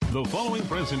The following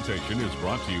presentation is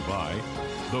brought to you by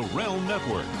the Realm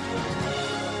Network.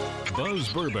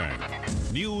 Buzz Burbank,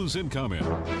 news and comment.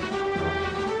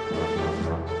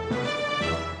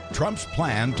 Trump's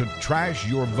plan to trash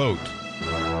your vote.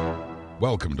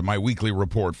 Welcome to my weekly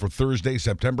report for Thursday,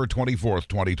 September 24th,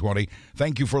 2020.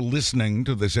 Thank you for listening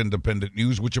to this independent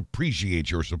news, which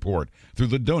appreciates your support through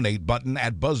the donate button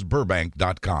at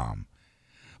buzzburbank.com.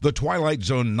 The Twilight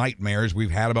Zone nightmares we've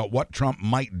had about what Trump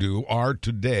might do are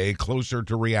today closer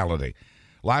to reality.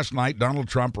 Last night, Donald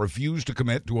Trump refused to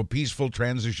commit to a peaceful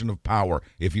transition of power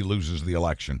if he loses the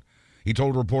election. He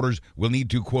told reporters we'll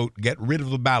need to, quote, get rid of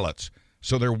the ballots,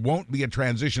 so there won't be a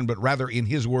transition, but rather, in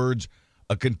his words,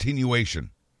 a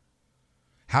continuation.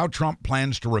 How Trump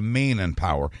plans to remain in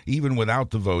power, even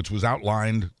without the votes, was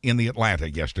outlined in The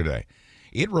Atlantic yesterday.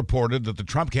 It reported that the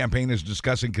Trump campaign is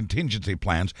discussing contingency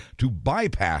plans to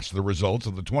bypass the results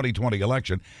of the 2020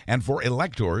 election and for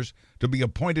electors to be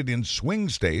appointed in swing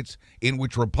states in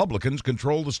which Republicans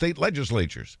control the state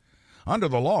legislatures. Under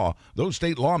the law, those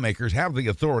state lawmakers have the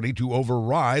authority to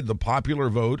override the popular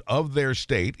vote of their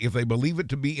state if they believe it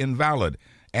to be invalid,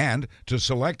 and to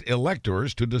select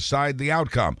electors to decide the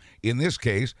outcome. In this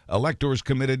case, electors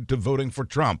committed to voting for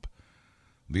Trump.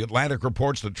 The Atlantic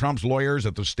reports that Trump's lawyers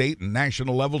at the state and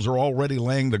national levels are already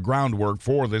laying the groundwork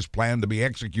for this plan to be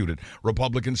executed.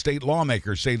 Republican state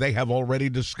lawmakers say they have already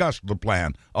discussed the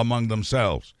plan among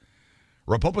themselves.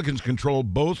 Republicans control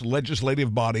both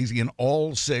legislative bodies in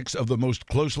all 6 of the most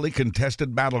closely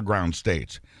contested battleground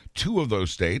states. 2 of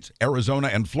those states, Arizona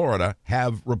and Florida,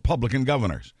 have Republican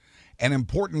governors. An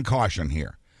important caution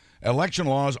here. Election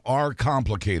laws are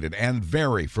complicated and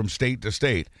vary from state to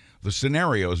state. The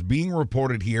scenarios being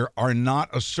reported here are not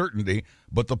a certainty,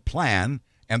 but the plan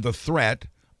and the threat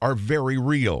are very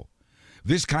real.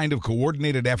 This kind of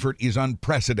coordinated effort is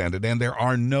unprecedented, and there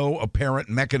are no apparent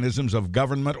mechanisms of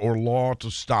government or law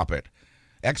to stop it.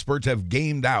 Experts have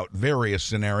gamed out various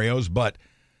scenarios, but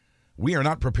we are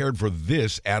not prepared for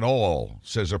this at all,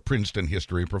 says a Princeton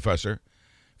history professor.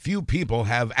 Few people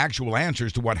have actual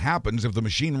answers to what happens if the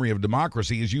machinery of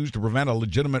democracy is used to prevent a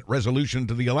legitimate resolution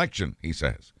to the election, he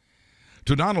says.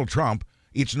 To Donald Trump,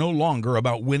 it's no longer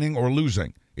about winning or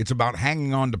losing. It's about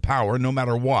hanging on to power no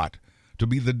matter what, to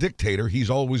be the dictator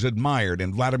he's always admired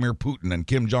in Vladimir Putin and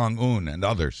Kim Jong-un and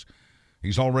others.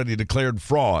 He's already declared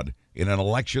fraud in an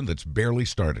election that's barely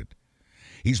started.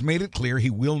 He's made it clear he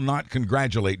will not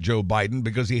congratulate Joe Biden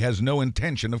because he has no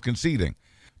intention of conceding.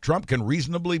 Trump can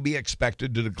reasonably be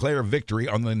expected to declare victory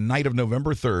on the night of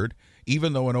November 3rd,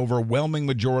 even though an overwhelming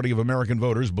majority of American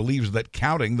voters believes that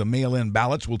counting the mail-in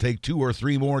ballots will take 2 or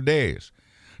 3 more days.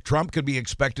 Trump could be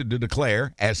expected to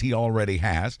declare, as he already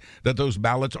has, that those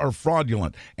ballots are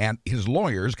fraudulent, and his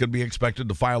lawyers can be expected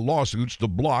to file lawsuits to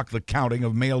block the counting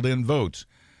of mailed-in votes.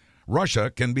 Russia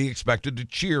can be expected to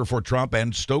cheer for Trump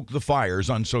and stoke the fires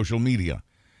on social media.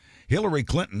 Hillary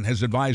Clinton has advised